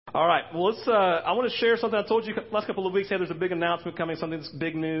All right. Well, I want to share something. I told you last couple of weeks, hey, there's a big announcement coming, something that's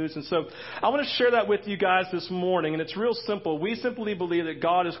big news. And so I want to share that with you guys this morning. And it's real simple. We simply believe that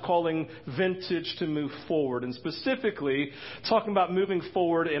God is calling Vintage to move forward, and specifically talking about moving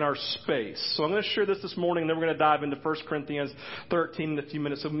forward in our space. So I'm going to share this morning, and then we're going to dive into 1 Corinthians 13 in a few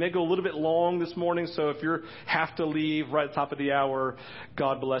minutes. So we may go a little bit long this morning. So if you have to leave right at the top of the hour,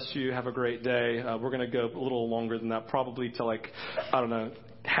 God bless you. Have a great day. We're going to go a little longer than that, probably till I don't know,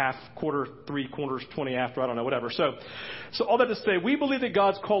 half, quarter, 3/4, 20 after, I don't know, whatever. So all that to say, we believe that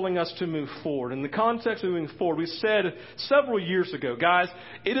God's calling us to move forward. In the context of moving forward, we said several years ago, guys,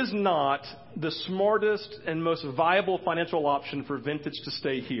 it is not the smartest and most viable financial option for Vintage to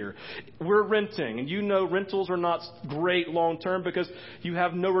stay here. We're renting, and you know rentals are not great long term because you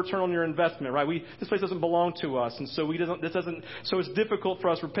have no return on your investment, right? This place doesn't belong to us, and so so it's difficult for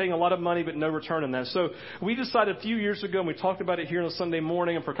us. We're paying a lot of money but no return on that. So we decided a few years ago, and we talked about it here on a Sunday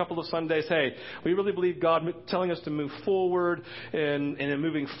morning and for a couple of Sundays, hey, we really believe God telling us to move forward, and in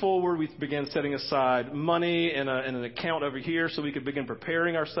moving forward, we began setting aside money in an account over here so we could begin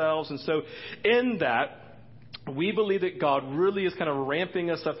preparing ourselves. And so in that, we believe that God really is kind of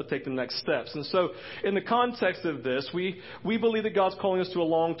ramping us up to take the next steps. And so in the context of this, we believe that God's calling us to a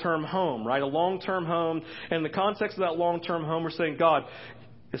long-term home, right? A long-term home. And in the context of that long-term home, we're saying God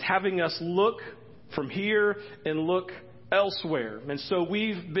is having us look from here and look elsewhere. And so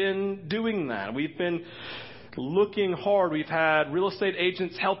we've been doing that. We've been looking hard. We've had real estate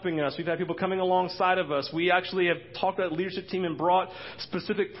agents helping us. We've had people coming alongside of us. We actually have talked to that leadership team and brought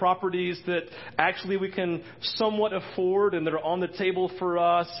specific properties that actually we can somewhat afford and that are on the table for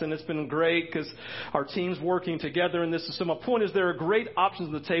us. And it's been great because our team's working together in this. So my point is there are great options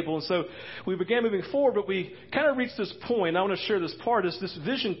on the table. And so we began moving forward, but we kind of reached this point. I want to share this part is this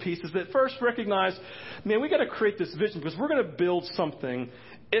vision piece is that first recognize, man, we got to create this vision because we're going to build something.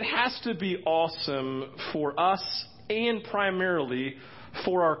 It has to be awesome for us and primarily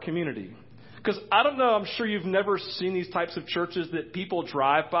for our community. Because I don't know, I'm sure you've never seen these types of churches that people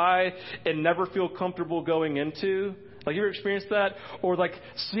drive by and never feel comfortable going into. Like, you ever experienced that? Or like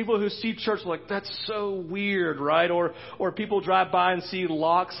people who see church like, that's so weird, right? Or people drive by and see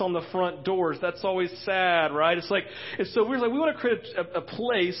locks on the front doors. That's always sad, right? It's so weird. Like, we want to create a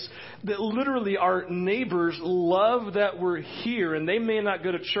place that literally our neighbors love that we're here. And they may not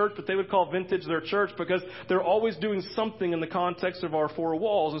go to church, but they would call Vintage their church because they're always doing something in the context of our four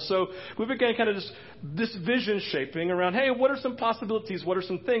walls. And so we began kind of just this vision shaping around, hey, what are some possibilities? What are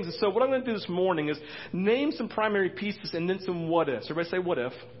some things? And so what I'm going to do this morning is name some primary pieces and then some what ifs. Everybody say what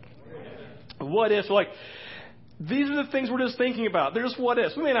if. What ifs. Like, these are the things we're just thinking about. They're just what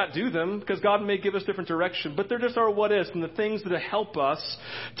ifs. We may not do them because God may give us different direction, but they're just our what ifs and the things that help us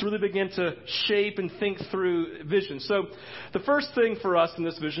to really begin to shape and think through vision. So the first thing for us in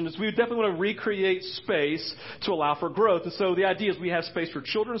this vision is we definitely want to recreate space to allow for growth. And so the idea is we have space for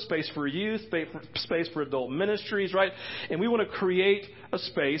children, space for youth, space for adult ministries, right? And we want to create a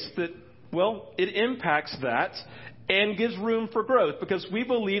space that, well, it impacts that and gives room for growth, because we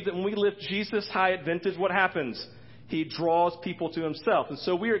believe that when we lift Jesus high at Vintage, what happens? He draws people to himself. And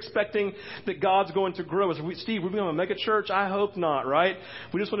so we're expecting that God's going to grow us. Steve, we're going to make a church? I hope not, right?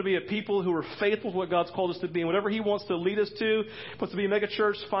 We just want to be a people who are faithful to what God's called us to be. And whatever he wants to lead us to, wants to be a mega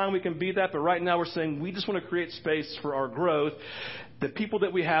church, fine, we can be that. But right now we're saying we just want to create space for our growth, the people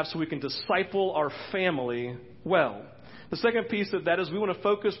that we have, so we can disciple our family well. The second piece of that is we want to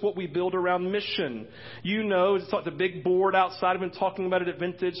focus what we build around mission. You know, it's like the big board outside. I've been talking about it at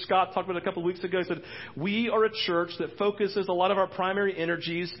Vintage. Scott talked about it a couple of weeks ago. He said, we are a church that focuses a lot of our primary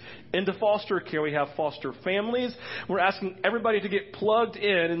energies into foster care. We have foster families. We're asking everybody to get plugged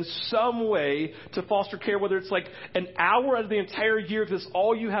in some way to foster care, whether it's like an hour out of the entire year, because it's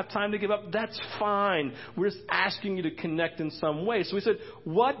all you have time to give up. That's fine. We're just asking you to connect in some way. So we said,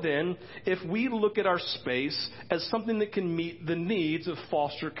 what then if we look at our space as something that can meet the needs of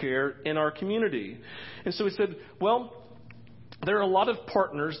foster care in our community? And so we said, well, there are a lot of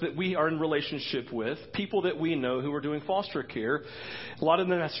partners that we are in relationship with, people that we know who are doing foster care. A lot of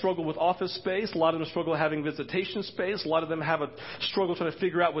them have struggled with office space. A lot of them struggle having visitation space. A lot of them have a struggle trying to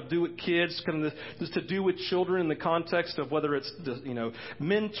figure out what to do with kids, kind of this to do with children in the context of whether it's,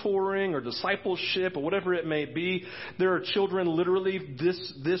 mentoring or discipleship or whatever it may be. There are children literally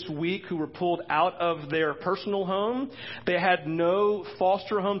this week who were pulled out of their personal home. They had no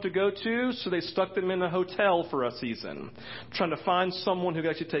foster home to go to, so they stuck them in a hotel for a season, trying to find someone who could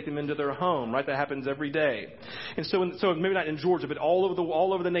actually take them into their home, right? That happens every day. And so maybe not in Georgia, but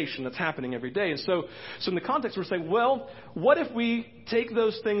all over the nation, that's happening every day. And so in the context, we're saying, well, what if we take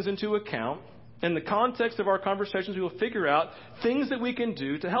those things into account In the context of our conversations, we will figure out things that we can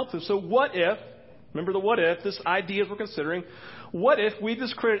do to help them. So what if, remember the what if, this idea we're considering, what if we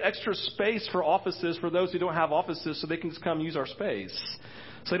just created extra space for offices for those who don't have offices so they can just come use our space?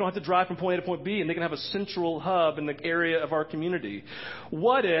 So they don't have to drive from point A to point B, and they can have a central hub in the area of our community.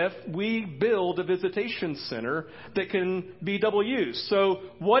 What if we build a visitation center that can be double use? So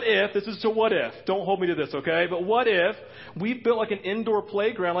what if, this is a what if, don't hold me to this, okay? But what if we built like an indoor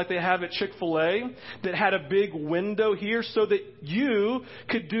playground like they have at Chick-fil-A that had a big window here so that you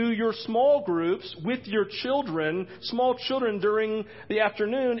could do your small groups with your children, small children during the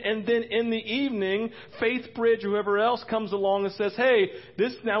afternoon, and then in the evening, Faith Bridge or whoever else comes along and says, hey,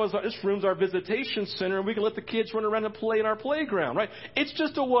 this room's our visitation center, and we can let the kids run around and play in our playground, right? It's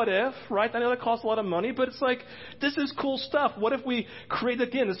just a what if, right? I know that costs a lot of money, but it's like, this is cool stuff. What if we create,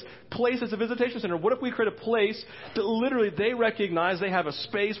 again, this place as a visitation center? What if we create a place that literally they recognize they have a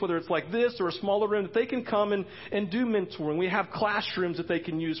space, whether it's like this or a smaller room, that they can come and do mentoring. We have classrooms that they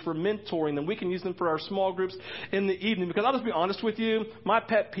can use for mentoring, and we can use them for our small groups in the evening. Because I'll just be honest with you, my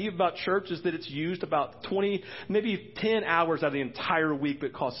pet peeve about church is that it's used about 20, maybe 10 hours out of the entire week, but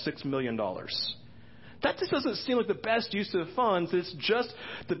it costs $6 million. That just doesn't seem like the best use of funds. It's just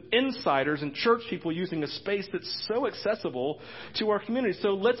the insiders and church people using a space that's so accessible to our community. So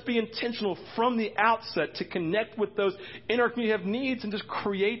let's be intentional from the outset to connect with those in our community who have needs and just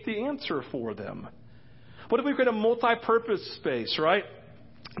create the answer for them. What if we create a multi-purpose space, right?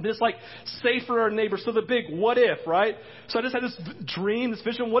 This like safe for our neighbors. So the big what if, right? So I just had this dream, this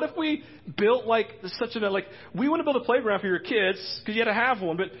vision. What if we built like such a, like, we want to build a playground for your kids because you had to have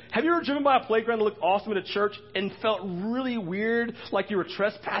one. But have you ever driven by a playground that looked awesome at a church and felt really weird, like you were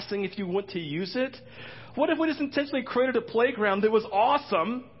trespassing if you went to use it? What if we just intentionally created a playground that was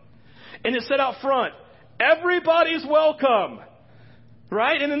awesome and it said out front, everybody's welcome,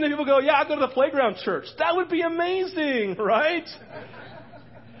 right? And then people go, yeah, I go to the playground church. That would be amazing, right?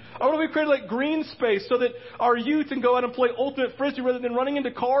 Or what if we created like green space so that our youth can go out and play ultimate frisbee rather than running into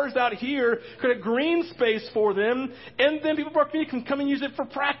cars out here, create a green space for them, and then people from our community can come and use it for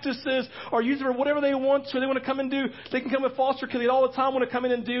practices or use it for whatever they want to. They want to come and do, they can come with foster kids. They all the time want to come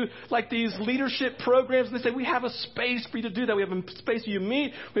in and do like these leadership programs, and they say, we have a space for you to do that. We have a space for you to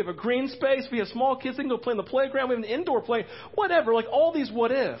meet. We have a green space. We have small kids that can go play in the playground. We have an indoor play, whatever, like all these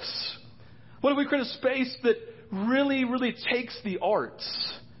what ifs. What if we create a space that really, really takes the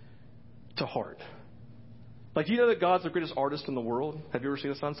arts to heart? Like, do you know that God's the greatest artist in the world? Have you ever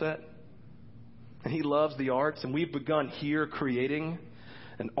seen a sunset? And he loves the arts, and we've begun here creating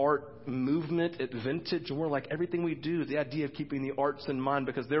an art movement at Vintage, and we're like, everything we do is the idea of keeping the arts in mind,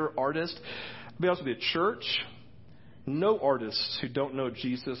 because there are artists. I'll be honest with you, church, no artists who don't know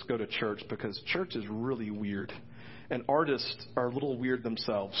Jesus go to church, because church is really weird, and artists are a little weird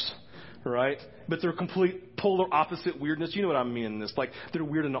themselves. Right? But they're complete polar opposite weirdness. You know what I mean in this. Like, they're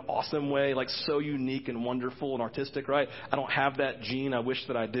weird in an awesome way, like so unique and wonderful and artistic, right? I don't have that gene. I wish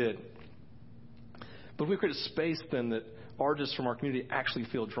that I did. But if we create a space then that artists from our community actually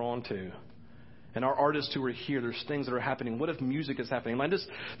feel drawn to, and our artists who are here, there's things that are happening. What if music is happening?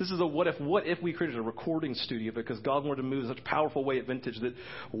 This is a what if. What if we created a recording studio because God wanted to move in such a powerful way at Vintage that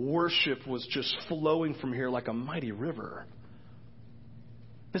worship was just flowing from here like a mighty river?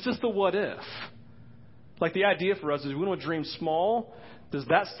 This is the what if. Like, the idea for us is we want to dream small. Does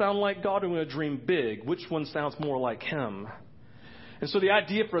that sound like God, or we want to dream big? Which one sounds more like him? And so the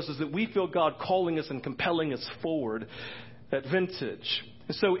idea for us is that we feel God calling us and compelling us forward at Vintage.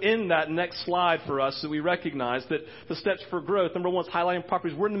 And so in that next slide for us, that we recognize that the steps for growth, number one is highlighting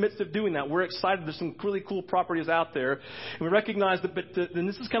properties. We're in the midst of doing that. We're excited. There's some really cool properties out there. And we recognize that, and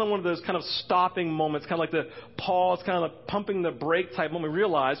this is kind of one of those kind of stopping moments, kind of like the pause, kind of like pumping the brake type moment. We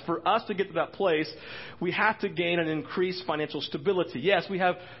realize for us to get to that place, we have to gain and increase financial stability. Yes, we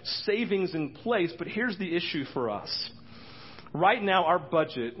have savings in place, but here's the issue for us. Right now, our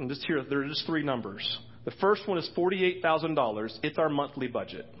budget, and just here, there are just three numbers. The first one is $48,000. It's our monthly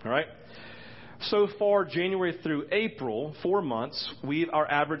budget, all right? So far, January through April, 4 months, our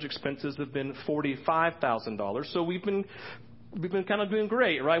average expenses have been $45,000. So we've been kind of doing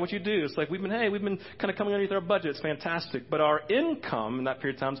great, right? What you do, it's like we've been kind of coming underneath our budget. It's fantastic. But our income in that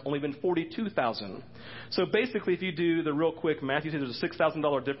period of time has only been $42,000. So basically, if you do the real quick math, you see there's a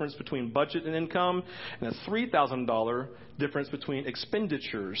 $6,000 difference between budget and income, and a $3,000 difference between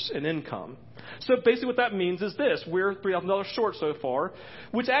expenditures and income. So basically what that means is this: we're $3,000 short so far,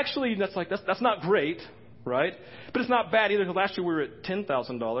 which actually that's not great, right? But it's not bad either, because last year we were at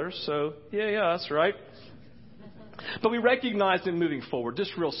 $10,000. So yay us, right? But we recognize in moving forward,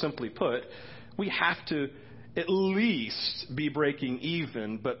 just real simply put, we have to at least be breaking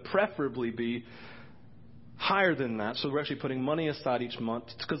even, but preferably be higher than that. So we're actually putting money aside each month.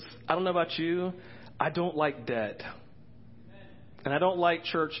 Because I don't know about you, I don't like debt. And I don't like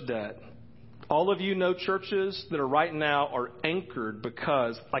church debt. All of you know churches that are right now are anchored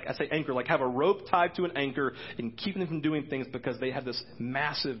because, like I say anchored, like have a rope tied to an anchor and keeping them from doing things because they have this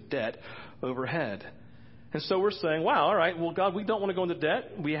massive debt overhead. And so we're saying, wow, all right, well, God, we don't want to go into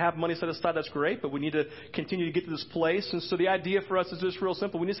debt. We have money set aside. That's great. But we need to continue to get to this place. And so the idea for us is just real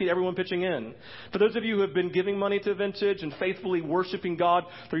simple. We need to see everyone pitching in. For those of you who have been giving money to Vintage and faithfully worshiping God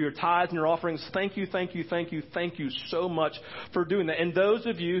through your tithes and your offerings, thank you so much for doing that. And those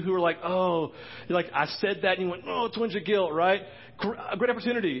of you who are like, oh, like I said that and you went, oh, twinge of guilt, right? A great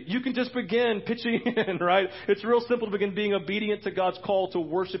opportunity. You can just begin pitching in, right? It's real simple to begin being obedient to God's call to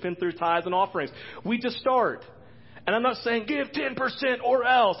worship Him through tithes and offerings. We just start. And I'm not saying give 10% or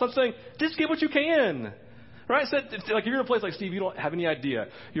else. I'm saying just give what you can. Right? So, like if you're in a place like, Steve, you don't have any idea.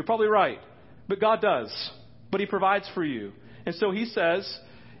 You're probably right. But God does. But He provides for you. And so He says,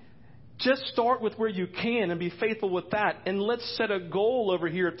 just start with where you can and be faithful with that. And let's set a goal over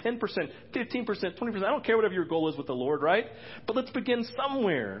here of 10%, 15%, 20%. I don't care whatever your goal is with the Lord, right? But let's begin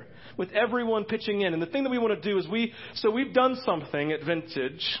somewhere with everyone pitching in. And the thing that we want to do is we've done something at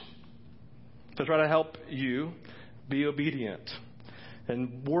Vintage to try to help you be obedient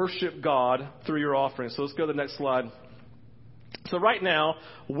and worship God through your offering. So let's go to the next slide. So right now,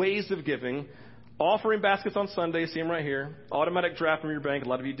 ways of giving. Offering baskets on Sunday, see them right here. Automatic draft from your bank, a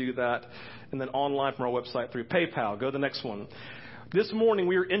lot of you do that. And then online from our website through PayPal. Go to the next one. This morning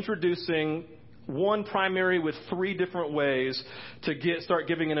we are introducing one primary with 3 different ways to start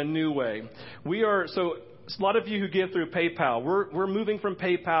giving in a new way. So a lot of you who give through PayPal, we're moving from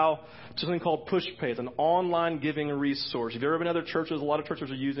PayPal to something called PushPay. It's an online giving resource. If you've ever been in other churches, a lot of churches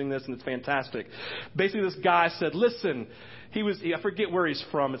are using this, and it's fantastic. Basically, this guy said, listen, I forget where he's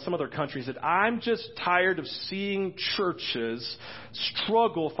from, it's some other country. He said, I'm just tired of seeing churches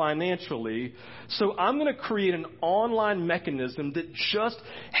struggle financially, so I'm going to create an online mechanism that just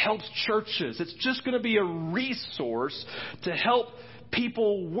helps churches. It's just going to be a resource to help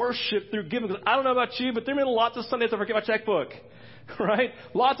people worship through giving. Because I don't know about you, but there have been lots of Sundays I forget my checkbook. Right?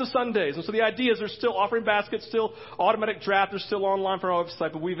 Lots of Sundays. And so the idea is there's still offering baskets, still automatic draft, there's still online from our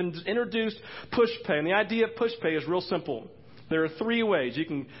website, but we've introduced PushPay. And the idea of PushPay is real simple. There are 3 ways. You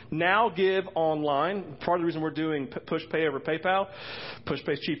can now give online. Part of the reason we're doing PushPay over PayPal,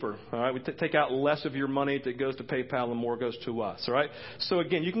 PushPay is cheaper. All right? We take out less of your money that goes to PayPal and more goes to us. All right? So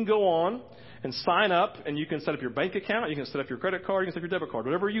again, you can go on and sign up, and you can set up your bank account, you can set up your credit card, you can set up your debit card,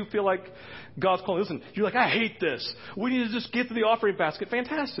 whatever you feel like God's calling. Listen, you're like, I hate this. We need to just give to the offering basket.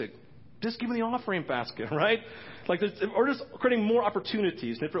 Fantastic. Just give me the offering basket, right? Or just creating more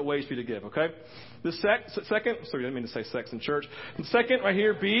opportunities, different ways for you to give, okay? The second, sorry, I didn't mean to say sex in church. The second right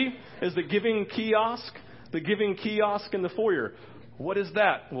here, B, is the giving kiosk. The giving kiosk in the foyer. What is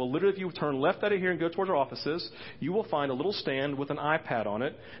that? Well, literally, if you turn left out of here and go towards our offices, you will find a little stand with an iPad on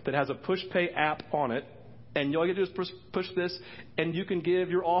it that has a PushPay app on it. And all you do is push this, and you can give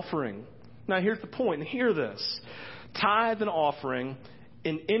your offering. Now, here's the point. And hear this. Tithe and offering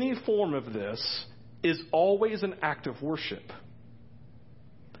in any form of this is always an act of worship.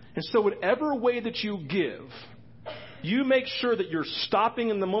 And so whatever way that you give, you make sure that you're stopping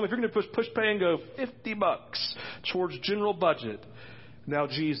in the moment. If you're going to push pay and go $50 towards general budget. Now,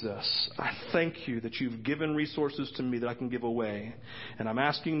 Jesus, I thank you that you've given resources to me that I can give away. And I'm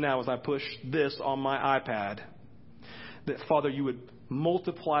asking now as I push this on my iPad that, Father, you would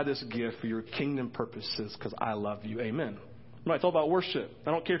multiply this gift for your kingdom purposes because I love you. Amen. Right, it's all about worship.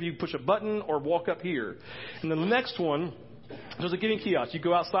 I don't care if you push a button or walk up here. And then the next one, there's a giving kiosk. You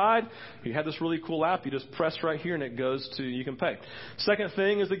go outside, you have this really cool app. You just press right here and it goes to, you can pay. Second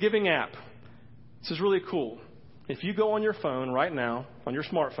thing is the giving app. This is really cool. If you go on your phone right now, on your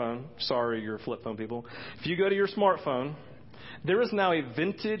smartphone, sorry, your flip phone people. If you go to your smartphone, there is now a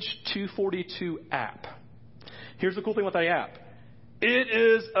Vintage 242 app. Here's the cool thing with that app. It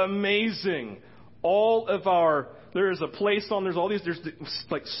is amazing. There's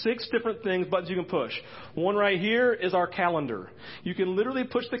like 6 different buttons you can push. One right here is our calendar. You can literally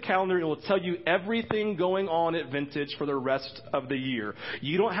push the calendar and it will tell you everything going on at Vintage for the rest of the year.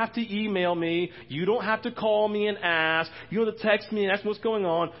 You don't have to email me. You don't have to call me and ask. You don't have to text me and ask me what's going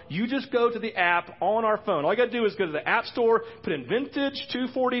on. You just go to the app on our phone. All you got to do is go to the App Store, put in Vintage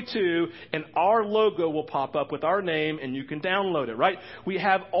 242, and our logo will pop up with our name, and you can download it, right? We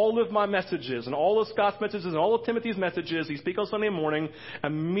have all of my messages and all of Scott's messages and all of Timothy's with these messages. These speak on Sunday morning,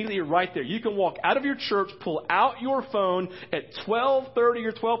 immediately right there. You can walk out of your church, pull out your phone at 12:30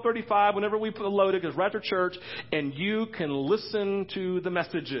 or 12:35, whenever we load it, because we're after church, and you can listen to the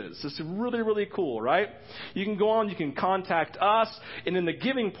messages. This is really, really cool, right? You can go on, you can contact us, and in the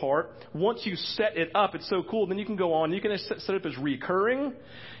giving part, once you set it up, it's so cool, then you can go on, you can set it up as recurring.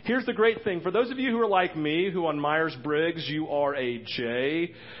 Here's the great thing. For those of you who are like me, who on Myers-Briggs, you are a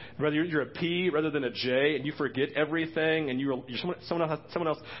J, rather you're a P rather than a J, and you forget everything, and someone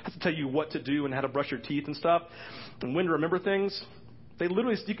else has to tell you what to do and how to brush your teeth and stuff, and when to remember things. They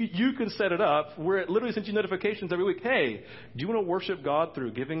literally, you can set it up where it literally sends you notifications every week. Hey, do you want to worship God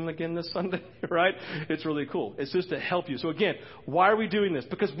through giving again this Sunday? Right? It's really cool. It's just to help you. So again, why are we doing this?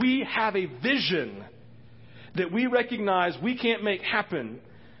 Because we have a vision that we recognize we can't make happen.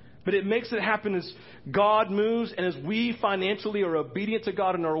 But it makes it happen as God moves and as we financially are obedient to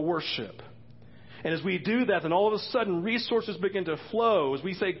God in our worship. And as we do that, then all of a sudden resources begin to flow. As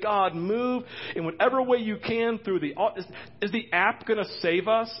we say, God, move in whatever way you can through the... Is the app going to save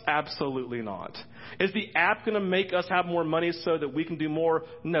us? Absolutely not. Is the app going to make us have more money so that we can do more?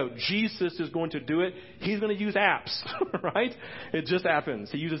 No. Jesus is going to do it. He's going to use apps, right? It just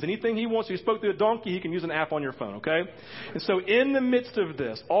happens. He uses anything he wants. If he spoke to a donkey, he can use an app on your phone, okay? And so in the midst of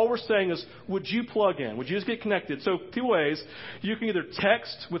this, all we're saying is, would you plug in? Would you just get connected? So 2 ways. You can either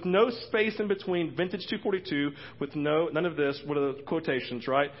text with no space in between Vintage 242 with none of this. What are the quotations,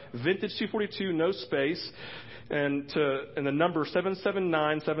 right? Vintage 242, no space. And the number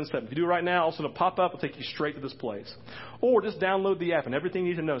 77977. If you do it right now, also it'll pop up. It'll take you straight to this place. Or just download the app and everything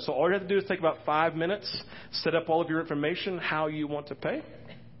you need to know. So all you have to do is take about 5 minutes, set up all of your information, how you want to pay,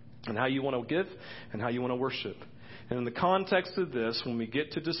 and how you want to give, and how you want to worship. And in the context of this, when we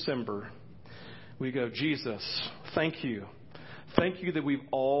get to December, we go, Jesus, thank you. Thank you that we've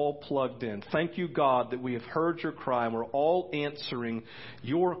all plugged in. Thank you, God, that we have heard your cry and we're all answering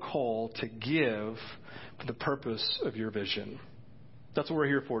your call to give for the purpose of your vision. That's what we're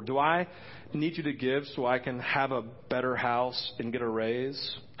here for. Do I need you to give so I can have a better house and get a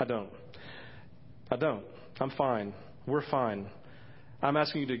raise? I don't. I'm fine. We're fine. I'm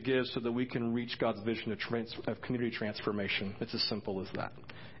asking you to give so that we can reach God's vision of community transformation. It's as simple as that.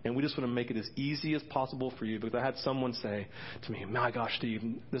 And we just want to make it as easy as possible for you. Because I had someone say to me, my gosh, Steve,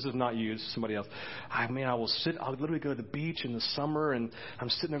 this is not you, this is somebody else. I'll literally go to the beach in the summer and I'm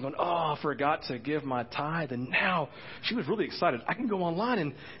sitting there going, I forgot to give my tithe. And now she was really excited. I can go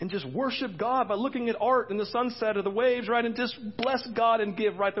online and just worship God by looking at art and the sunset or the waves, right? And just bless God and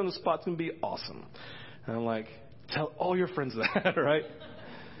give right there on the spot. It's going to be awesome. And I'm like, tell all your friends that, right?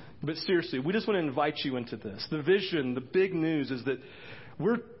 But seriously, we just want to invite you into this. The vision, the big news is that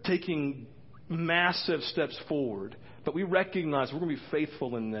we're taking massive steps forward, but we recognize we're going to be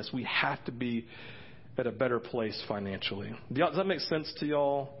faithful in this. We have to be at a better place financially. Does that make sense to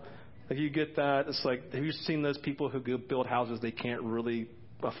y'all? Like, you get that? It's like, have you seen those people who go build houses they can't really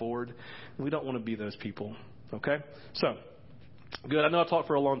afford? We don't want to be those people, okay? So, good. I know I talked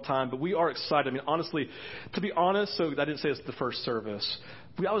for a long time, but we are excited. I mean, honestly, to be honest, so I didn't say it's the first service.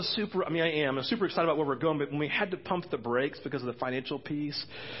 I'm super excited about where we're going, but when we had to pump the brakes because of the financial piece,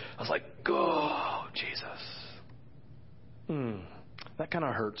 I was like, go, Jesus. That kind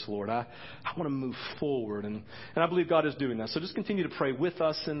of hurts, Lord. I want to move forward, and I believe God is doing that. So just continue to pray with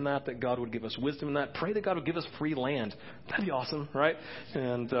us in that God would give us wisdom in that. Pray that God would give us free land. That'd be awesome, right?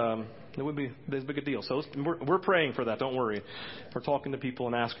 And it would be as big a deal. So we're praying for that. Don't worry. We're talking to people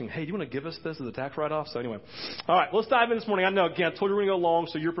and asking, hey, do you want to give us this as a tax write-off? So anyway, all right, let's dive in this morning. I know, again, I told you we're going to go long,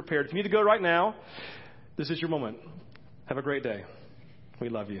 so you're prepared. If you need to go right now, this is your moment. Have a great day. We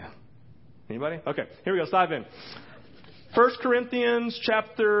love you. Anybody? Okay, here we go. Let's dive in. 1 Corinthians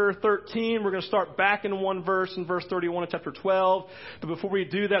chapter 13, we're going to start back in one verse, in verse 31 of chapter 12. But before we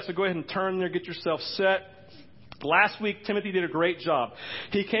do that, so go ahead and turn there, get yourself set. Last week, Timothy did a great job.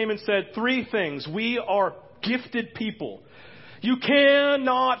 He came and said 3 things. We are gifted people. You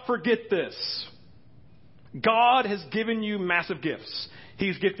cannot forget this. God has given you massive gifts.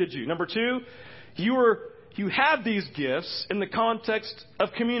 He's gifted you. Number 2, you have these gifts in the context of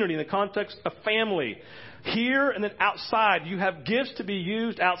community, in the context of family. Here and then outside, you have gifts to be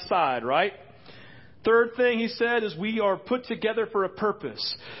used outside, right? Third thing he said is we are put together for a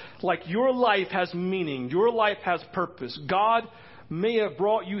purpose. Like your life has meaning. Your life has purpose. God may have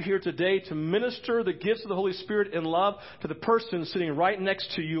brought you here today to minister the gifts of the Holy Spirit in love to the person sitting right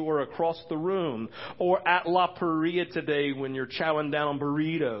next to you or across the room or at La Paria today when you're chowing down on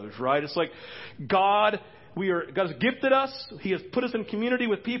burritos, right? It's like God has gifted us. He has put us in community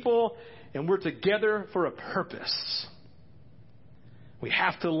with people. And we're together for a purpose. We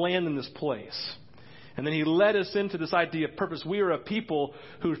have to land in this place. And then he led us into this idea of purpose. We are a people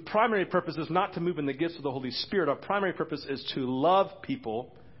whose primary purpose is not to move in the gifts of the Holy Spirit. Our primary purpose is to love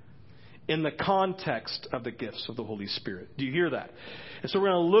people in the context of the gifts of the Holy Spirit. Do you hear that? And so we're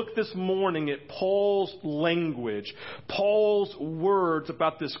going to look this morning at Paul's language, Paul's words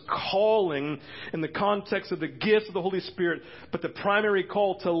about this calling in the context of the gifts of the Holy Spirit, but the primary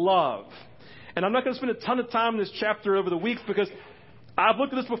call to love. And I'm not going to spend a ton of time in this chapter over the weeks because I've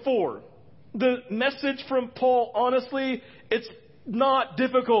looked at this before. The message from Paul, honestly, it's not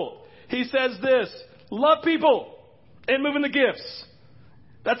difficult. He says this: love people and move in the gifts.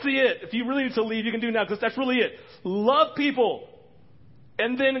 That's it. If you really need to leave, you can do now because that's really it. Love people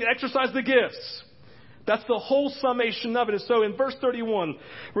and then exercise the gifts. That's the whole summation of it. And so in verse 31,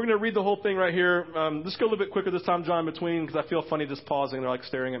 we're going to read the whole thing right here. Let's go a little bit quicker this time, John, in between, because I feel funny just pausing. They're like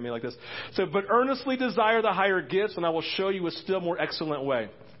staring at me like this. So, but earnestly desire the higher gifts, and I will show you a still more excellent way.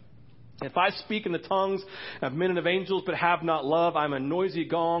 If I speak in the tongues of men and of angels, but have not love, I'm a noisy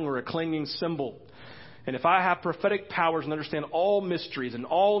gong or a clanging cymbal. And if I have prophetic powers and understand all mysteries and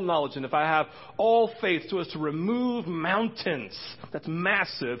all knowledge, and if I have all faith so as to remove mountains, that's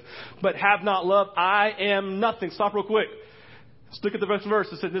massive, but have not love, I am nothing. Stop real quick. Let's look at the next verse.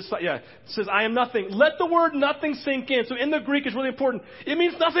 It says, I am nothing. Let the word nothing sink in. So in the Greek, it's really important. It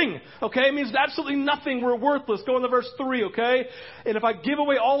means nothing, okay? It means absolutely nothing. We're worthless. Go on to verse 3, okay? And if I give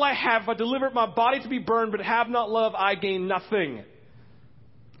away all I have, if I deliver my body to be burned, but have not love, I gain nothing.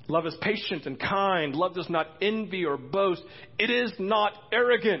 Love is patient and kind. Love does not envy or boast. It is not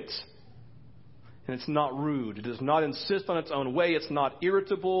arrogant. And it's not rude. It does not insist on its own way. It's not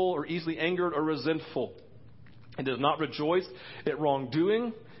irritable or easily angered or resentful. It does not rejoice at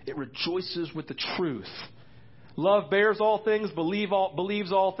wrongdoing. It rejoices with the truth. Love bears all things, believes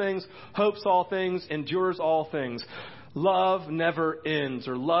all things, hopes all things, endures all things. Love never ends,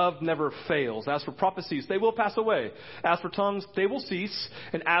 or love never fails. As for prophecies, they will pass away. As for tongues, they will cease.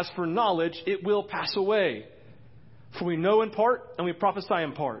 And as for knowledge, it will pass away. For we know in part, and we prophesy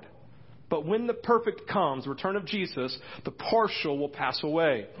in part. But when the perfect comes, the return of Jesus, the partial will pass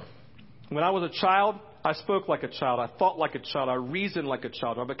away. When I was a child, I spoke like a child. I thought like a child. I reasoned like a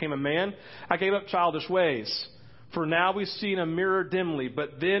child. When I became a man, I gave up childish ways. For now we see in a mirror dimly,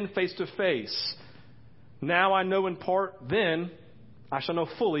 but then face to face. Now I know in part, then I shall know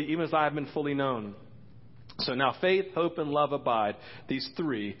fully, even as I have been fully known. So now faith, hope, and love abide, these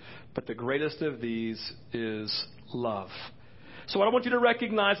three, but the greatest of these is love. So what I want you to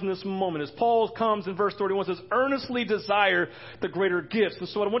recognize in this moment is Paul comes in verse 31 says, earnestly desire the greater gifts. And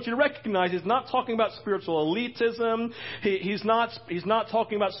so what I want you to recognize, he's not talking about spiritual elitism. He's not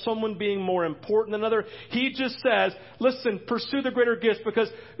talking about someone being more important than another. He just says, listen, pursue the greater gifts, because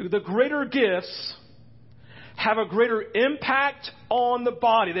the greater gifts have a greater impact on the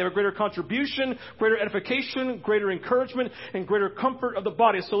body. They have a greater contribution, greater edification, greater encouragement, and greater comfort of the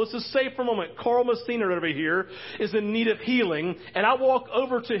body. So let's just say for a moment, Carl Messina over here is in need of healing, and I walk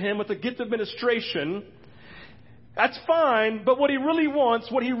over to him with a gift of ministration. That's fine, but what he really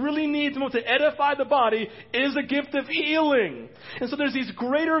wants, what he really needs to edify the body is a gift of healing. And so there's these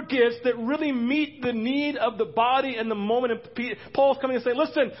greater gifts that really meet the need of the body and the moment. And Paul's coming and saying,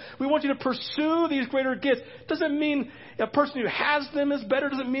 listen, we want you to pursue these greater gifts. Doesn't mean a person who has them is better.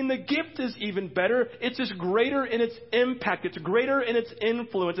 Doesn't mean the gift is even better. It's just greater in its impact. It's greater in its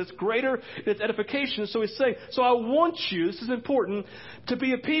influence. It's greater in its edification. So he's saying, so I want you, this is important, to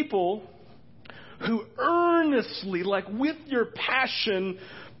be a people who earnestly, like with your passion,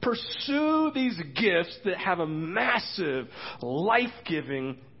 pursue these gifts that have a massive,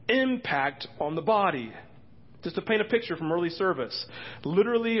 life-giving impact on the body. Just to paint a picture from early service.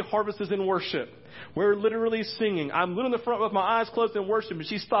 Literally, harvest is in worship. We're literally singing. I'm literally in the front with my eyes closed in worship, and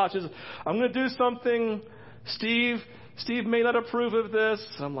she stops. She says, I'm going to do something. Steve may not approve of this.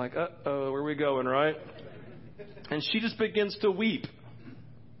 I'm like, uh-oh, where are we going, right? And she just begins to weep.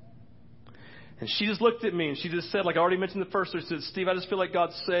 And she just looked at me and she just said, like I already mentioned the first, she said, Steve, I just feel like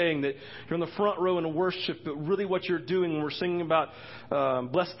God's saying that you're in the front row in worship, but really what you're doing when we're singing about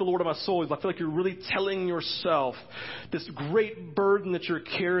bless the Lord of my soul, is I feel like you're really telling yourself this great burden that you're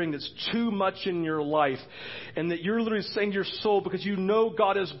carrying that's too much in your life, and that you're literally saying to your soul, because you know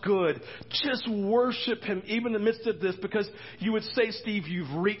God is good, just worship Him even in the midst of this, because you would say, Steve,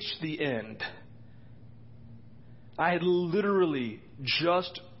 you've reached the end. I had literally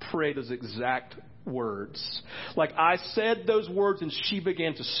just prayed those exact words. Like I said those words and she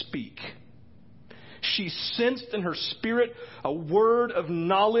began to speak. She sensed in her spirit a word of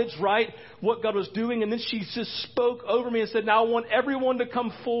knowledge, right? What God was doing. And then she just spoke over me and said, now I want everyone to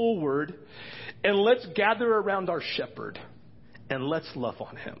come forward and let's gather around our shepherd and let's love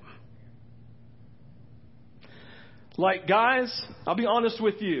on him. Like, guys, I'll be honest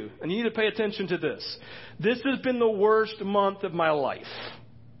with you, and you need to pay attention to this. This has been the worst month of my life.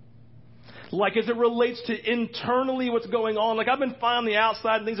 Like, as it relates to internally what's going on. Like, I've been fine on the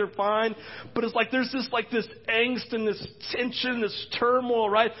outside and things are fine. But it's like, there's this angst and this tension, this turmoil,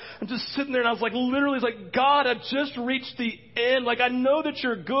 right? I'm just sitting there and I was like, literally, it's like, God, I just reached the end. Like, I know that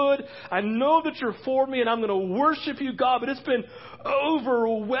you're good. I know that you're for me and I'm going to worship you, God. But it's been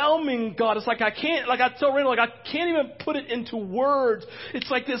overwhelming, God. It's like, I tell Randall, I can't even put it into words. It's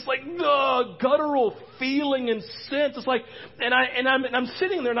like this, guttural feeling and sense. It's like, and I'm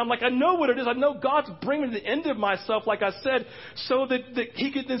sitting there and I'm like, I know what it is. I know God's bringing me to the end of myself, like I said, so that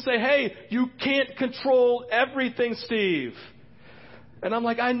he could then say, hey, you can't control everything, Steve. And I'm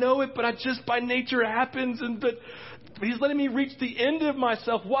like, I know it, but I just by nature it happens. But he's letting me reach the end of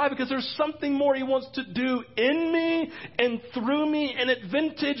myself. Why? Because there's something more he wants to do in me and through me and at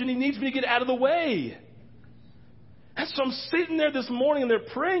Vintage, and he needs me to get out of the way. And so I'm sitting there this morning and they're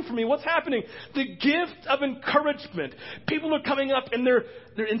praying for me. What's happening? The gift of encouragement. People are coming up and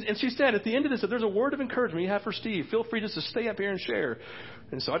and she said at the end of this, if there's a word of encouragement you have for Steve, feel free just to stay up here and share.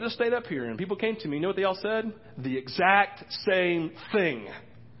 And so I just stayed up here and people came to me. You know what they all said? The exact same thing.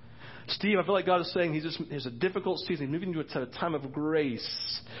 Steve, I feel like God is saying there's a difficult season. He's moving you to a time of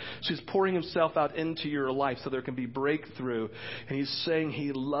grace. So he's pouring himself out into your life so there can be breakthrough. And he's saying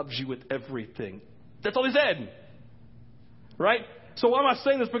he loves you with everything. That's all he said. Right? So why am I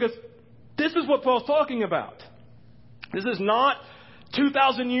saying this? Because this is what Paul's talking about. This is not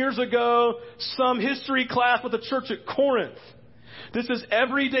 2,000 years ago, some history class with the church at Corinth. This is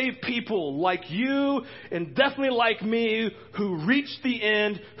everyday people like you and definitely like me who reached the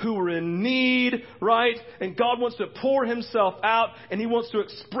end, who were in need, right? And God wants to pour himself out and he wants to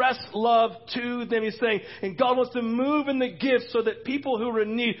express love to them. He's saying, and God wants to move in the gifts so that people who are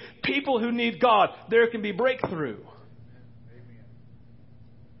in need, people who need God, there can be breakthrough.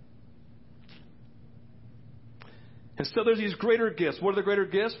 And so there's these greater gifts. What are the greater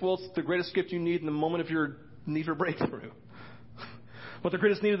gifts? Well, it's the greatest gift you need in the moment of your need for breakthrough. What the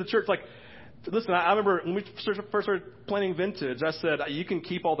greatest need of the church. Like, listen, I remember when we first started planning Vintage, I said, you can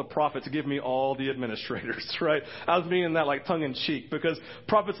keep all the prophets, give me all the administrators, right? I was meaning that like tongue in cheek because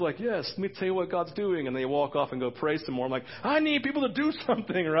prophets are like, yes, let me tell you what God's doing. And they walk off and go pray some more. I'm like, I need people to do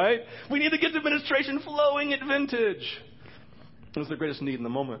something, right? We need to get the administration flowing at Vintage. It's the greatest need in the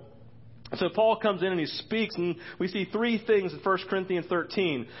moment. So Paul comes in and he speaks, and we see three things in 1 Corinthians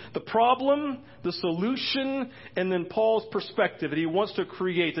 13. The problem, the solution, and then Paul's perspective that he wants to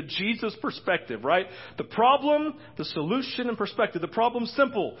create, the Jesus perspective, right? The problem, the solution, and perspective. The problem's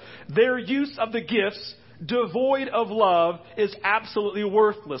simple. Their use of the gifts, devoid of love, is absolutely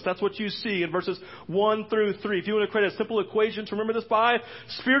worthless. That's what you see in verses 1 through 3. If you want to create a simple equation to remember this by,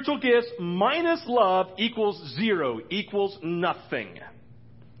 spiritual gifts minus love equals 0, equals nothing.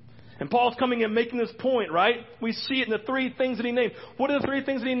 And Paul's coming and making this point, right? We see it in the three things that he named. What are the three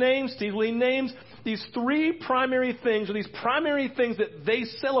things that he names, Steve? Well, he names these three primary things, or these primary things that they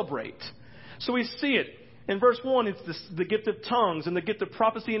celebrate. So we see it. In verse 1, it's the gift of tongues, and the gift of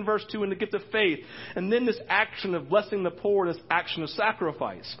prophecy in verse 2, and the gift of faith. And then this action of blessing the poor, this action of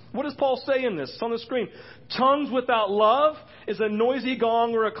sacrifice. What does Paul say in this? It's on the screen. Tongues without love is a noisy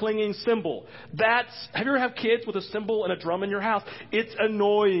gong or a clanging cymbal. Have you ever had kids with a cymbal and a drum in your house? It's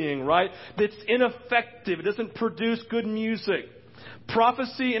annoying, right? It's ineffective. It doesn't produce good music.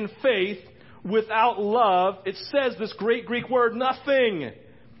 Prophecy and faith without love, it says this great Greek word, nothing.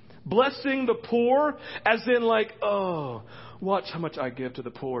 Blessing the poor, as in like, oh, watch how much I give to the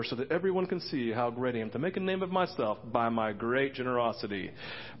poor so that everyone can see how great I am to make a name of myself by my great generosity.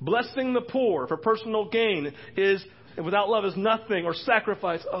 Blessing the poor for personal gain is, without love, is nothing. Or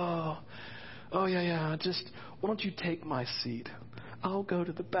sacrifice, oh yeah, just, why don't you take my seat? I'll go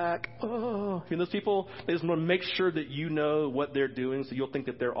to the back. Oh, you know, those people, they just want to make sure that you know what they're doing so you'll think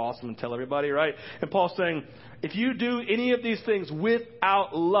that they're awesome and tell everybody, right? And Paul's saying, if you do any of these things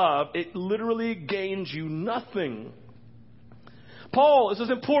without love, it literally gains you nothing. Paul, this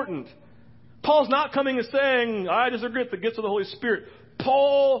is important. Paul's not coming and saying, I disagree with the gifts of the Holy Spirit.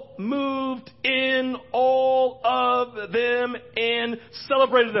 Paul moved in all of them and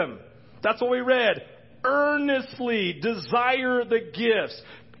celebrated them. That's what we read. Earnestly desire the gifts.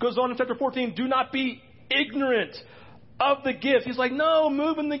 Goes on in chapter 14, do not be ignorant of the gifts. He's like, no,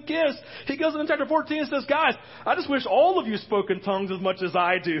 move in the gifts. He goes in chapter 14 and says, guys, I just wish all of you spoke in tongues as much as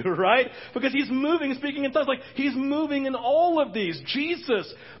I do, right? Because he's moving, speaking in tongues. Like, he's moving in all of these.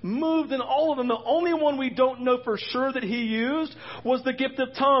 Jesus moved in all of them. The only one we don't know for sure that he used was the gift of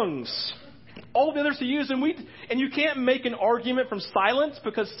tongues. all the others he used, and you can't make an argument from silence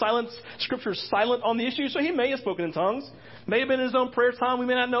because Scripture is silent on the issue. So he may have spoken in tongues, may have been in his own prayer time. We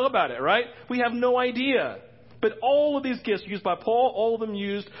may not know about it, right? We have no idea. But all of these gifts used by Paul, all of them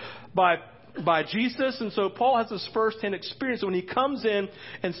used by Jesus. And so Paul has this firsthand experience. So when he comes in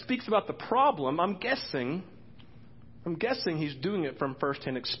and speaks about the problem, I'm guessing he's doing it from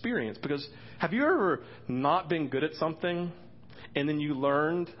firsthand experience. Because have you ever not been good at something and then you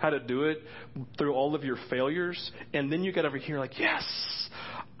learned how to do it through all of your failures, and then you get over here like, yes,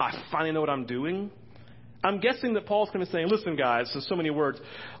 I finally know what I'm doing? I'm guessing that Paul's going to be saying, listen, guys, in so many words,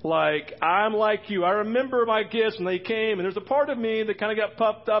 like, I'm like you. I remember my gifts when they came, and there's a part of me that kind of got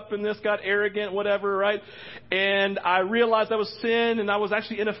puffed up and this got arrogant, whatever, right? And I realized that was sin, and I was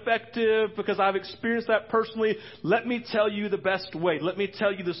actually ineffective because I've experienced that personally. Let me tell you the best way. Let me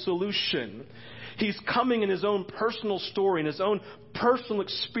tell you the solution. He's coming in his own personal story, in his own personal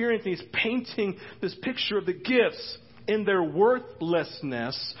experience, and he's painting this picture of the gifts in their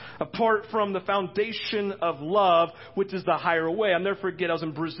worthlessness apart from the foundation of love, which is the higher way. I'll never forget, I was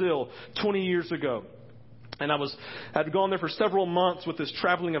in Brazil 20 years ago. And I'd gone there for several months with this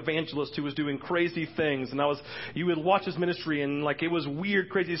traveling evangelist who was doing crazy things. And you would watch his ministry, and like, it was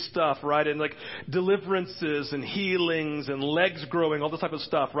weird, crazy stuff, right? And like deliverances and healings and legs growing, all this type of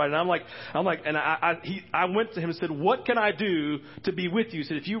stuff, right? And I went to him and said, what can I do to be with you? He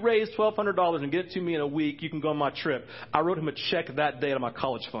said, if you raise $1,200 and get it to me in a week, you can go on my trip. I wrote him a check that day out of my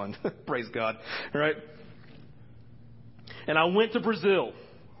college fund. Praise God. All right. And I went to Brazil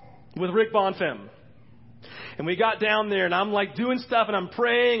with Rick Bonfim. And we got down there, and I'm like doing stuff, and I'm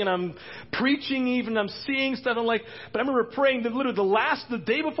praying, and I'm preaching even, I'm seeing stuff. I'm like, but I remember praying that literally the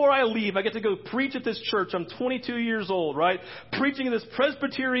day before I leave, I get to go preach at this church. I'm 22 years old, right? Preaching in this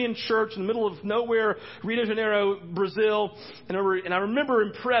Presbyterian church in the middle of nowhere, Rio de Janeiro, Brazil. And I remember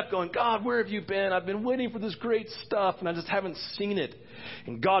in prep going, God, where have you been? I've been waiting for this great stuff, and I just haven't seen it.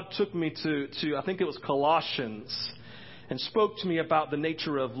 And God took me to I think it was Colossians, and spoke to me about the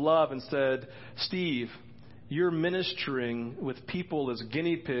nature of love and said, Steve, you're ministering with people as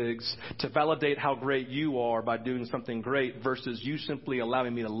guinea pigs to validate how great you are by doing something great versus you simply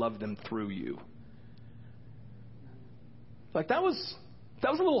allowing me to love them through you. Like, that was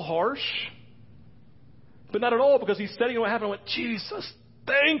a little harsh, but not at all, because he's studying what happened. I went, Jesus,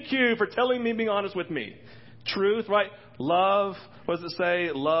 thank you for telling me, being honest with me. Truth, right? Love, what does it say?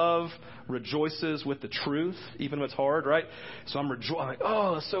 Love rejoices with the truth, even when it's hard, right? So I'm like,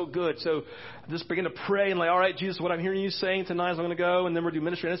 oh, that's so good. So I just begin to pray and like, all right, Jesus, what I'm hearing you saying tonight is I'm going to go, and then we're doing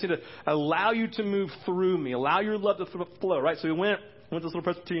ministry. And I just need to allow you to move through me, allow your love to flow, right? So we went to this little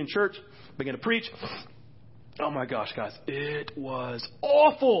Presbyterian church, began to preach. Oh my gosh, guys, it was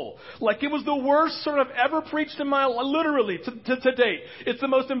awful. Like, it was the worst sermon I've ever preached in my life, literally, to date. It's the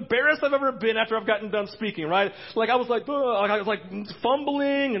most embarrassed I've ever been after I've gotten done speaking, right? Like, I was like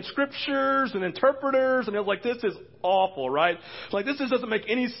fumbling and scriptures and interpreters, and I was like, this is awful, right? Like, this just doesn't make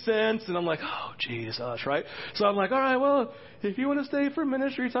any sense. And I'm like, oh, Jesus, right? So I'm like, all right, well, if you want to stay for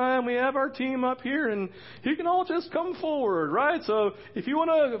ministry time, we have our team up here, and you can all just come forward, right? So if you want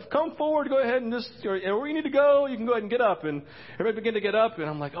to come forward, go ahead and just, where you need to go, you can go ahead and get up. And everybody began to get up, and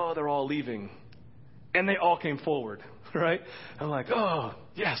I'm like, oh, they're all leaving. And they all came forward, right? I'm like, oh,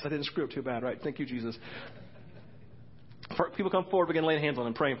 yes, I didn't screw up too bad, right? Thank you, Jesus. People come forward, begin laying hands on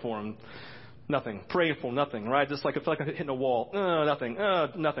them, praying for them. Nothing. Praying for them, nothing, right? Just like I feel like I'm hitting a wall. Nothing,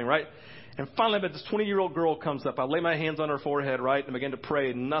 right? And finally, this 20-year-old girl comes up. I lay my hands on her forehead, right, and begin to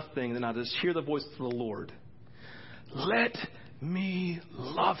pray, nothing. Then I just hear the voice of the Lord. Let me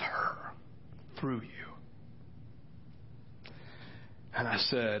love her through you. And I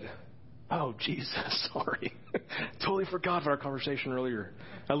said, oh, Jesus, sorry. Totally forgot about our conversation earlier.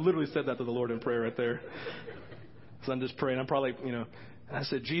 I literally said that to the Lord in prayer right there. So I'm just praying. I'm probably, and I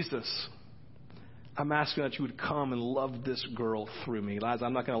said, Jesus, I'm asking that you would come and love this girl through me. Liza,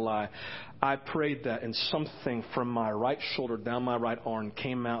 I'm not going to lie. I prayed that, and something from my right shoulder down my right arm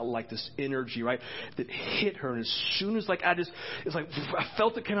came out like this energy, right, that hit her. And as soon as it's like I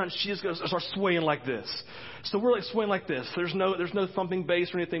felt it come out, and she just starts swaying like this. So we're like swaying like this. There's no thumping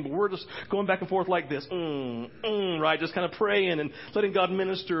bass or anything, but we're just going back and forth like this, right, just kind of praying and letting God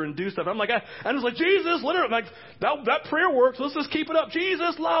minister and do stuff. I'm like, I'm just like, Jesus, let her. I'm like, that prayer works. Let's just keep it up.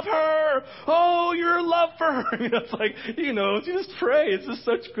 Jesus, love her. Oh, your love for her. It's like, you just pray. It's just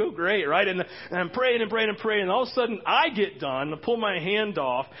such great, right? And I'm praying and praying and praying, and all of a sudden I get done, I pull my hand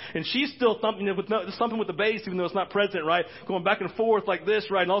off, and she's still thumping with the bass, even though it's not present, right? Going back and forth like this,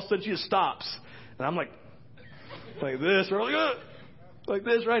 right? And all of a sudden she just stops, and I'm like this, right? like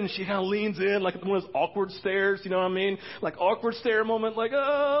this, right? And she kind of leans in, like one of those awkward stares, you know what I mean? Like awkward stare moment, like,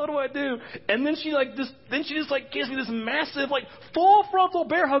 oh, what do I do? And then she just gives me this massive, like full frontal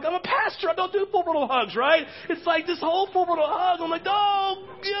bear hug. I'm a pastor. I don't do full frontal hugs, right? It's like this whole full frontal hug. I'm like, oh,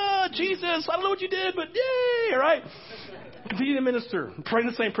 yeah, Jesus, I don't know what you did, but yay, right? Continue to minister, praying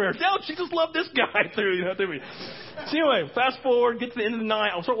the same prayer. No, she just loved this guy through me. So anyway, fast forward, get to the end of the night.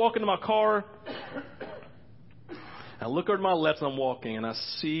 I'll start walking to my car. I look over to my left and I'm walking, and I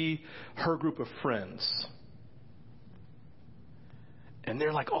see her group of friends. And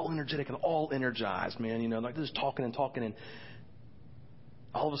they're like all energetic and all energized, man. Like they're just talking and talking. And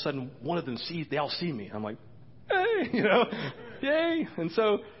all of a sudden, one of them they all see me. I'm like, hey, yay. And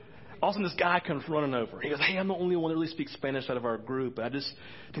so all of a sudden, this guy comes running over. He goes, hey, I'm the only one that really speaks Spanish out of our group. I just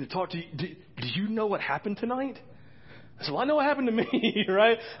need to talk to you. Do you know what happened tonight? I said, well, I know what happened to me,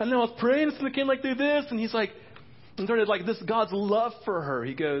 right? I know I was praying, and something came like through this. And he's like, and started like this God's love for her.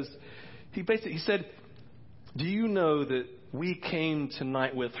 He said, do you know that we came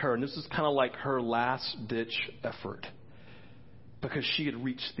tonight with her, and this is kind of like her last ditch effort because she had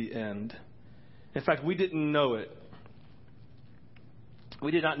reached the end. In fact, we didn't know it.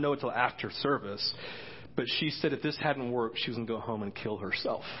 We did not know it till after service, but she said if this hadn't worked, she was going to go home and kill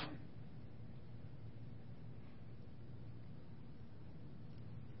herself.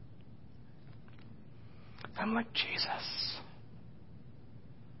 I'm like, Jesus,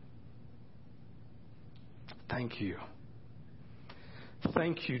 thank you.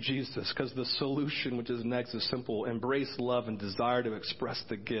 Thank you, Jesus, because the solution, which is next, is simple. Embrace love and desire to express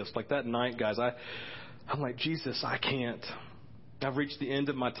the gifts. Like that night, guys, I'm like, Jesus, I can't. I've reached the end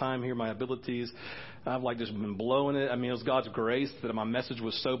of my time here, my abilities. I've just been blowing it. I mean, it was God's grace that my message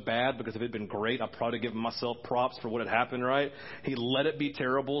was so bad, because if it had been great, I'd probably give myself props for what had happened, right? He let it be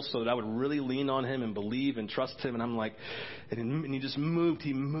terrible so that I would really lean on him and believe and trust him. And I'm like, and he just moved.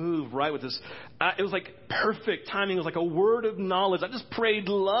 He moved right with this. It was like perfect timing. It was like a word of knowledge. I just prayed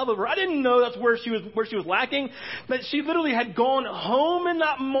love over her. I didn't know that's where she was lacking. That she literally had gone home in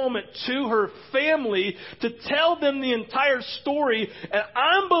that moment to her family to tell them the entire story. And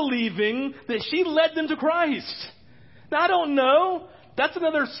I'm believing that she led them to Christ. Now, I don't know. That's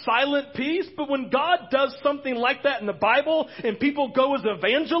another silent piece. But when God does something like that in the Bible and people go as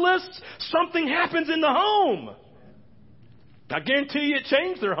evangelists, something happens in the home. I guarantee you it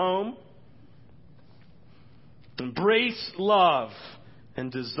changed their home. Embrace love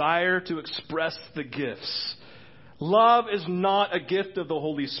and desire to express the gifts. Love is not a gift of the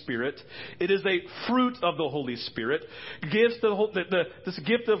Holy Spirit. It is a fruit of the Holy Spirit. This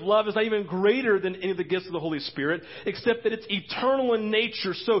gift of love is not even greater than any of the gifts of the Holy Spirit, except that it's eternal in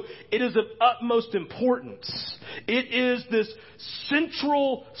nature, so it is of utmost importance. It is this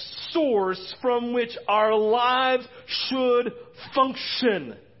central source from which our lives should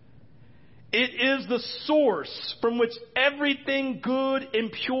function. It is the source from which everything good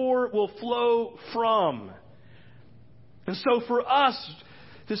and pure will flow from. And so for us,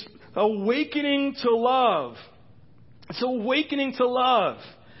 this awakening to love, it's awakening to love.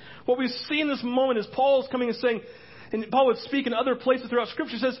 What we see in this moment is Paul is coming and saying, and Paul would speak in other places throughout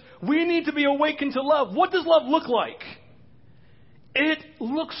Scripture, says, we need to be awakened to love. What does love look like? It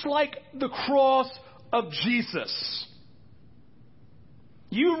looks like the cross of Jesus.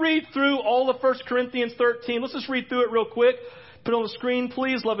 You read through all of 1 Corinthians 13. Let's just read through it real quick. Put it on the screen,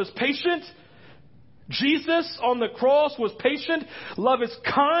 please. Love is patient. Jesus on the cross was patient. Love is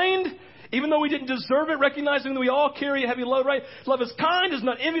kind. Even though we didn't deserve it, recognizing that we all carry a heavy load, right? Love is kind, does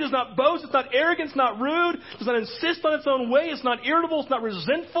not envy, does not boast, it's not arrogant, it's not rude, does not insist on its own way, it's not irritable, it's not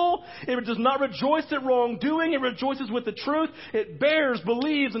resentful, it does not rejoice at wrongdoing, it rejoices with the truth, it bears,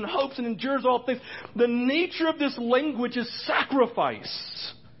 believes, and hopes, and endures all things. The nature of this language is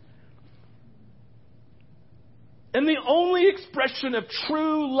sacrifice. And the only expression of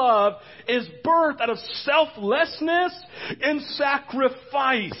true love is birthed out of selflessness and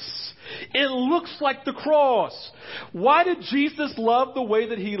sacrifice. It looks like the cross. Why did Jesus love the way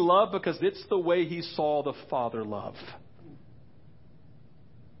that he loved? Because it's the way he saw the Father love.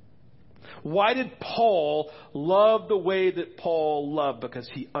 Why did Paul love the way that Paul loved? Because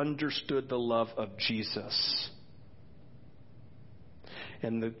he understood the love of Jesus.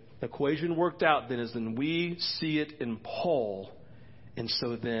 And the equation worked out then is then we see it in Paul, and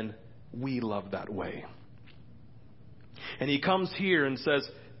so then we love that way. And he comes here and says,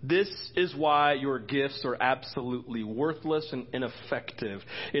 this is why your gifts are absolutely worthless and ineffective.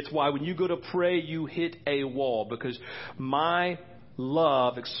 It's why when you go to pray, you hit a wall, because my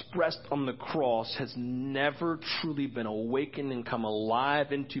love expressed on the cross has never truly been awakened and come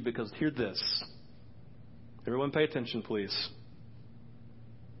alive into, because hear this. Everyone pay attention, please.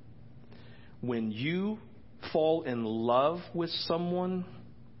 when you fall in love with someone,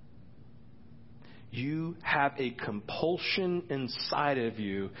 you have a compulsion inside of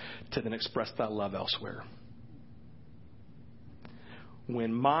you to then express that love elsewhere.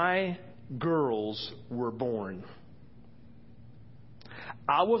 When my girls were born,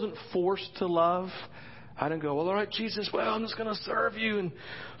 I wasn't forced to love. I didn't go, well, all right, Jesus, well, I'm just going to serve you and,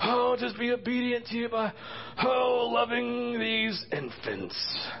 just be obedient to you by, loving these infants.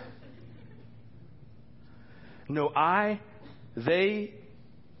 No, they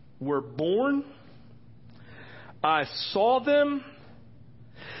were born. I saw them,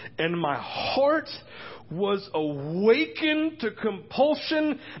 and my heart was awakened to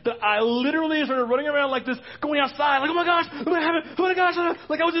compulsion that I literally started running around like this, going outside, like, oh my gosh, I'm going to have it, oh my gosh.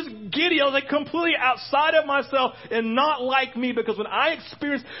 Like I was just giddy. I was like completely outside of myself and not like me, because when I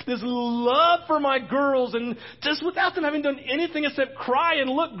experienced this love for my girls, and just without them having done anything except cry and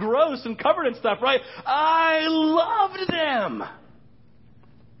look gross and covered in stuff, right? I loved them.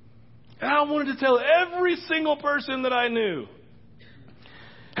 And I wanted to tell every single person that I knew,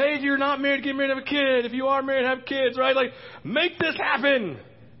 hey, if you're not married, get married, have a kid. If you are married, have kids, right? Like, make this happen.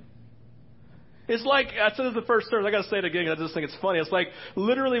 It's like, I said this the first service, I got to say it again because I just think it's funny. It's like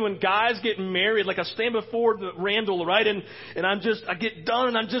literally when guys get married, like I stand before Randall, right? And I get done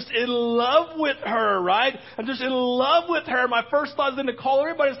and I'm just in love with her, right? I'm just in love with her. My first thought is then to call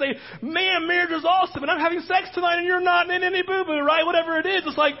everybody and say, man, marriage is awesome and I'm having sex tonight and you're not in any boo-boo, right? Whatever it is.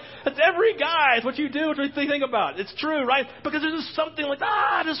 It's like, it's every guy. It's what you do. It's what you think about. It's true, right? Because there's just something like,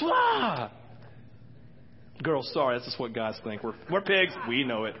 Girls, sorry, that's just what guys think. We're pigs. We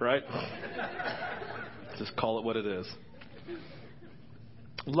know it, right? Just call it what it is.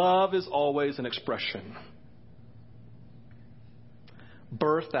 Love is always an expression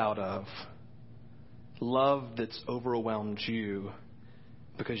birthed out of love that's overwhelmed you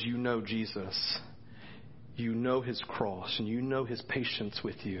because you know Jesus. You know his cross and you know his patience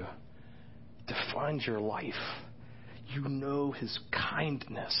with you. Defines your life. You know his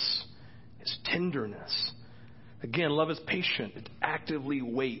kindness, his tenderness. Again, love is patient. It actively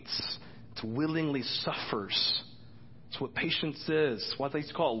waits. It willingly suffers. It's what patience is. It's why they used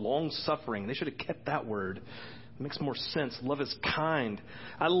to call it long suffering. They should have kept that word. It makes more sense. Love is kind.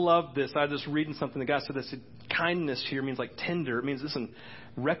 I love this. I was just reading something. The guy said this. Kindness here means like tender. It means, listen,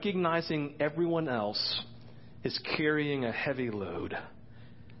 recognizing everyone else is carrying a heavy load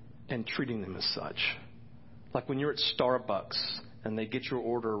and treating them as such. Like when you're at Starbucks and they get your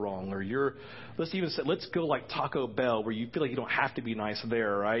order wrong, or let's go like Taco Bell where you feel like you don't have to be nice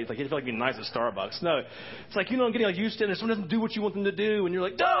there, right? Like you feel like being nice at Starbucks. No, it's like, I'm getting like used to it and someone doesn't do what you want them to do and you're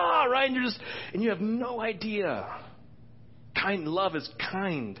like, right? And you have no idea. Love is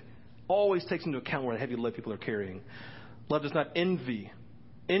kind. Always takes into account what heavy load people are carrying. Love does not envy.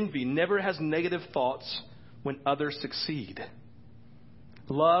 Envy never has negative thoughts when others succeed.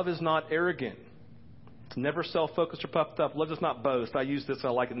 Love is not arrogant. It's never self-focused or puffed up. Love does not boast. I use this. I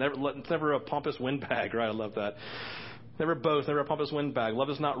like it. It's never a pompous windbag, right? I love that. Never boast. Never a pompous windbag. Love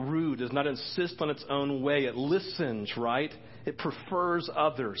is not rude. Does not insist on its own way. It listens, right? It prefers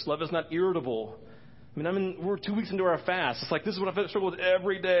others. Love is not irritable. We're 2 weeks into our fast. It's like, this is what I struggle with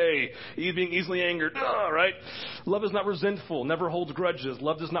every day. Being easily angered, right? Love is not resentful. Never holds grudges.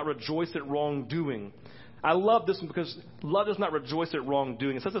 Love does not rejoice at wrongdoing. I love this one because love does not rejoice at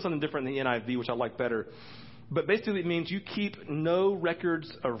wrongdoing. It says something different in the NIV, which I like better. But basically it means you keep no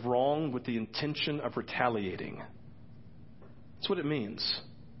records of wrong with the intention of retaliating. That's what it means.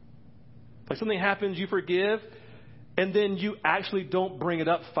 Like something happens, you forgive, and then you actually don't bring it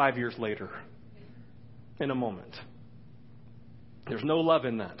up 5 years later in a moment. There's no love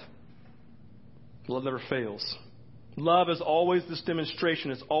in that. Love never fails. Love is always this demonstration.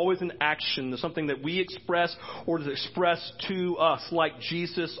 It's always an action. It's something that we express or is expressed to us, like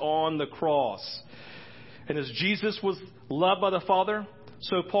Jesus on the cross. And as Jesus was loved by the Father,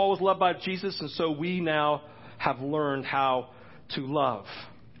 so Paul was loved by Jesus, and so we now have learned how to love.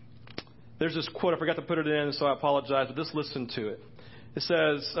 There's this quote. I forgot to put it in, so I apologize, but just listen to it. It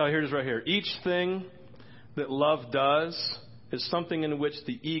says, here it is right here. Each thing that love does is something in which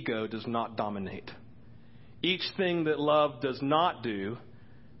the ego does not dominate. Each thing that love does not do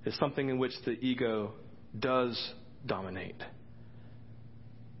is something in which the ego does dominate.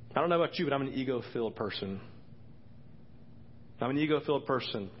 I don't know about you, but I'm an ego-filled person. I'm an ego-filled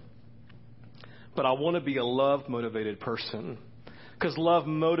person. But I want to be a love-motivated person because love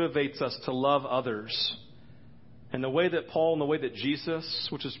motivates us to love others. And the way that Paul and the way that Jesus,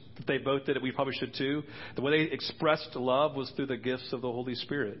 which is they both did it, we probably should too, the way they expressed love was through the gifts of the Holy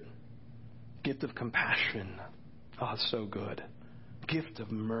Spirit. Gift of compassion. Oh, it's so good. Gift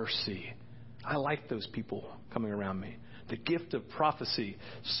of mercy. I like those people coming around me. The gift of prophecy,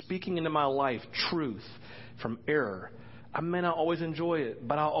 speaking into my life truth from error. I may not always enjoy it,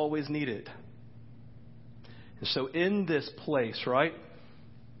 but I'll always need it. And so in this place, right,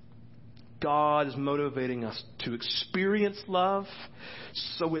 God is motivating us to experience love,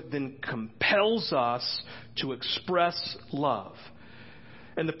 so it then compels us to express love.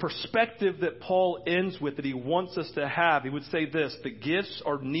 And the perspective that Paul ends with, that he wants us to have, he would say this: the gifts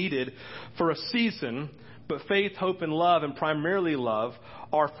are needed for a season, but faith, hope, and love, and primarily love,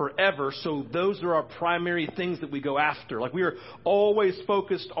 are forever. So those are our primary things that we go after. Like, we are always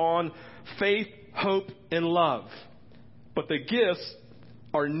focused on faith, hope, and love. But the gifts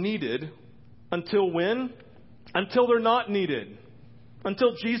are needed until when? Until they're not needed.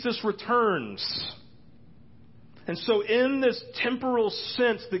 Until Jesus returns. And so in this temporal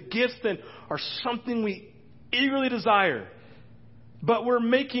sense, the gifts then are something we eagerly desire. But we're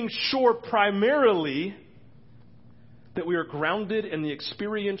making sure primarily that we are grounded in the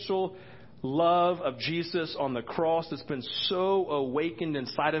experiential love of Jesus on the cross that's been so awakened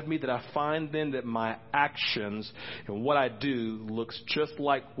inside of me that I find then that my actions and what I do looks just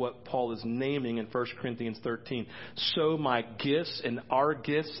like what Paul is naming in 1 Corinthians 13. So my gifts and our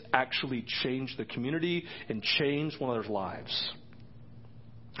gifts actually change the community and change one another's lives.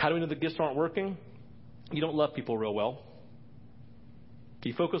 How do we know the gifts aren't working? You don't love people real well.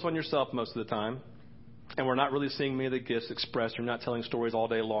 You focus on yourself most of the time. And we're not really seeing many of the gifts expressed. You're not telling stories all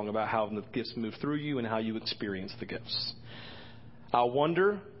day long about how the gifts move through you and how you experience the gifts. I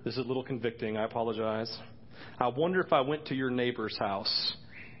wonder, this is a little convicting, I apologize. I wonder if I went to your neighbor's house,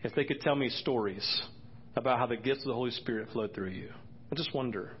 if they could tell me stories about how the gifts of the Holy Spirit flowed through you. I just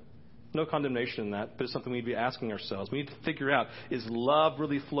wonder. No condemnation in that, but it's something we need to be asking ourselves. We need to figure out, is love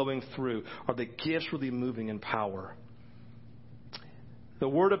really flowing through? Are the gifts really moving in power? The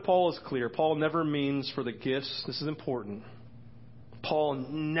word of Paul is clear. Paul never means for the gifts. This is important. Paul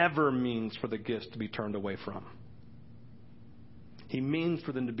never means for the gifts to be turned away from. He means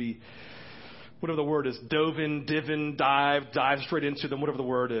for them to be, whatever the word is, dive straight into them, whatever the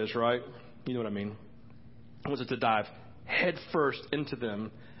word is, right? You know what I mean. He wants it to dive head first into them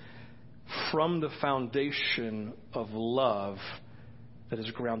from the foundation of love that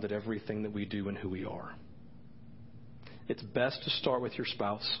has grounded everything that we do and who we are. It's best to start with your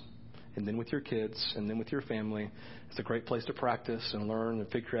spouse, and then with your kids, and then with your family. It's a great place to practice and learn and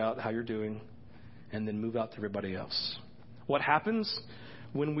figure out how you're doing, and then move out to everybody else. What happens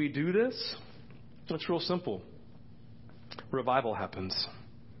when we do this? It's real simple. Revival happens.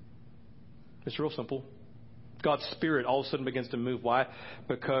 It's real simple. God's Spirit all of a sudden begins to move. Why?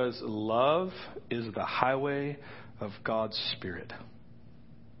 Because love is the highway of God's Spirit.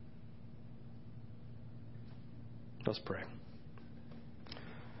 Let's pray.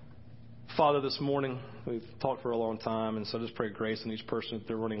 Father, this morning, we've talked for a long time, and so I just pray grace on each person. If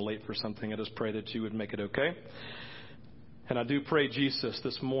they're running late for something, I just pray that you would make it okay. And I do pray, Jesus,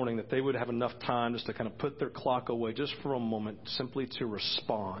 this morning, that they would have enough time just to kind of put their clock away just for a moment, simply to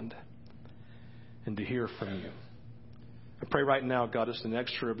respond and to hear from you. I pray right now, God, just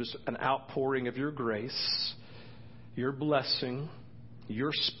an outpouring of your grace, your blessing,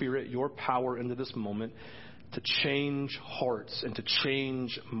 your Spirit, your power into this moment, to change hearts and to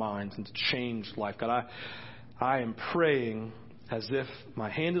change minds and to change life. God, I am praying as if my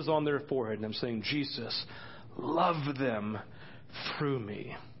hand is on their forehead and I'm saying, Jesus, love them through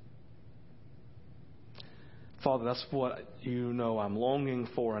me. Father, that's what you know I'm longing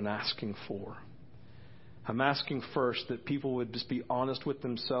for and asking for. I'm asking first that people would just be honest with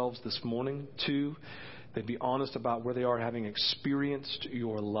themselves this morning. 2, they'd be honest about where they are having experienced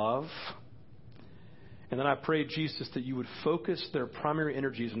your love. And then I pray, Jesus, that you would focus their primary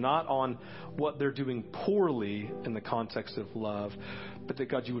energies not on what they're doing poorly in the context of love, but that,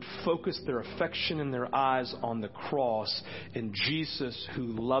 God, you would focus their affection and their eyes on the cross in Jesus who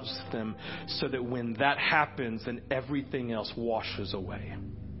loves them, so that when that happens, then everything else washes away.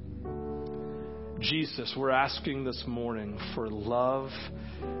 Jesus, we're asking this morning for love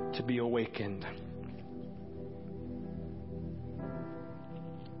to be awakened.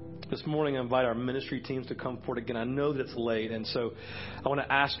 This morning, I invite our ministry teams to come forward again. I know that it's late, and so I want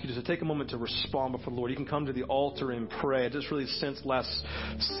to ask you just to take a moment to respond before the Lord. You can come to the altar and pray. I just really sensed last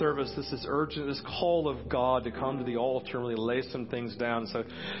service, this is urgent, this call of God to come to the altar and really lay some things down. So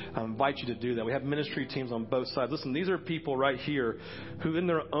I invite you to do that. We have ministry teams on both sides. Listen, these are people right here who in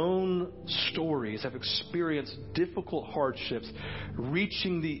their own stories have experienced difficult hardships,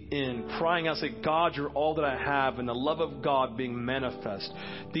 reaching the end, crying out, say, God, you're all that I have, and the love of God being manifest.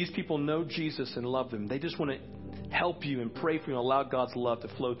 These people know Jesus and love them. They just want to help you and pray for you and allow God's love to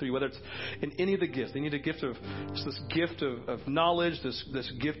flow through you, whether it's in any of the gifts. They need a gift of just this gift of knowledge,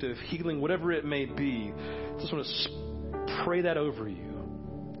 this gift of healing, whatever it may be. Just want to pray that over you.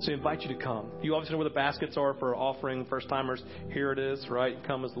 So I invite you to come. You obviously know where the baskets are for offering first-timers. Here it is, right?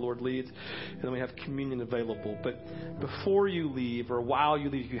 Come as the Lord leads. And then we have communion available. But before you leave or while you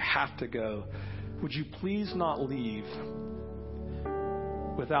leave, you have to go. Would you please not leave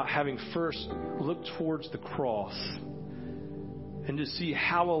without having first looked towards the cross and to see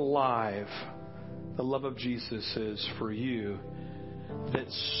how alive the love of Jesus is for you, that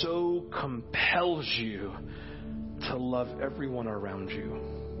so compels you to love everyone around you.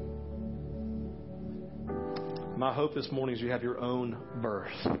 My hope this morning is you have your own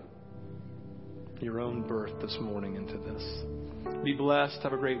birth this morning into this. Be blessed.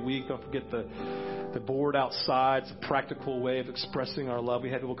 Have a great week. Don't forget the board outside. It's a practical way of expressing our love. We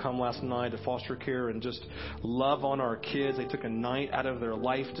had people come last night to foster care and just love on our kids. They took a night out of their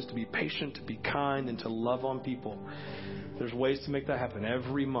life just to be patient, to be kind, and to love on people. There's ways to make that happen.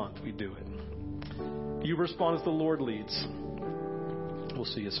 Every month we do it. You respond as the Lord leads. We'll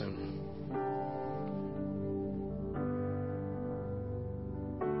see you soon.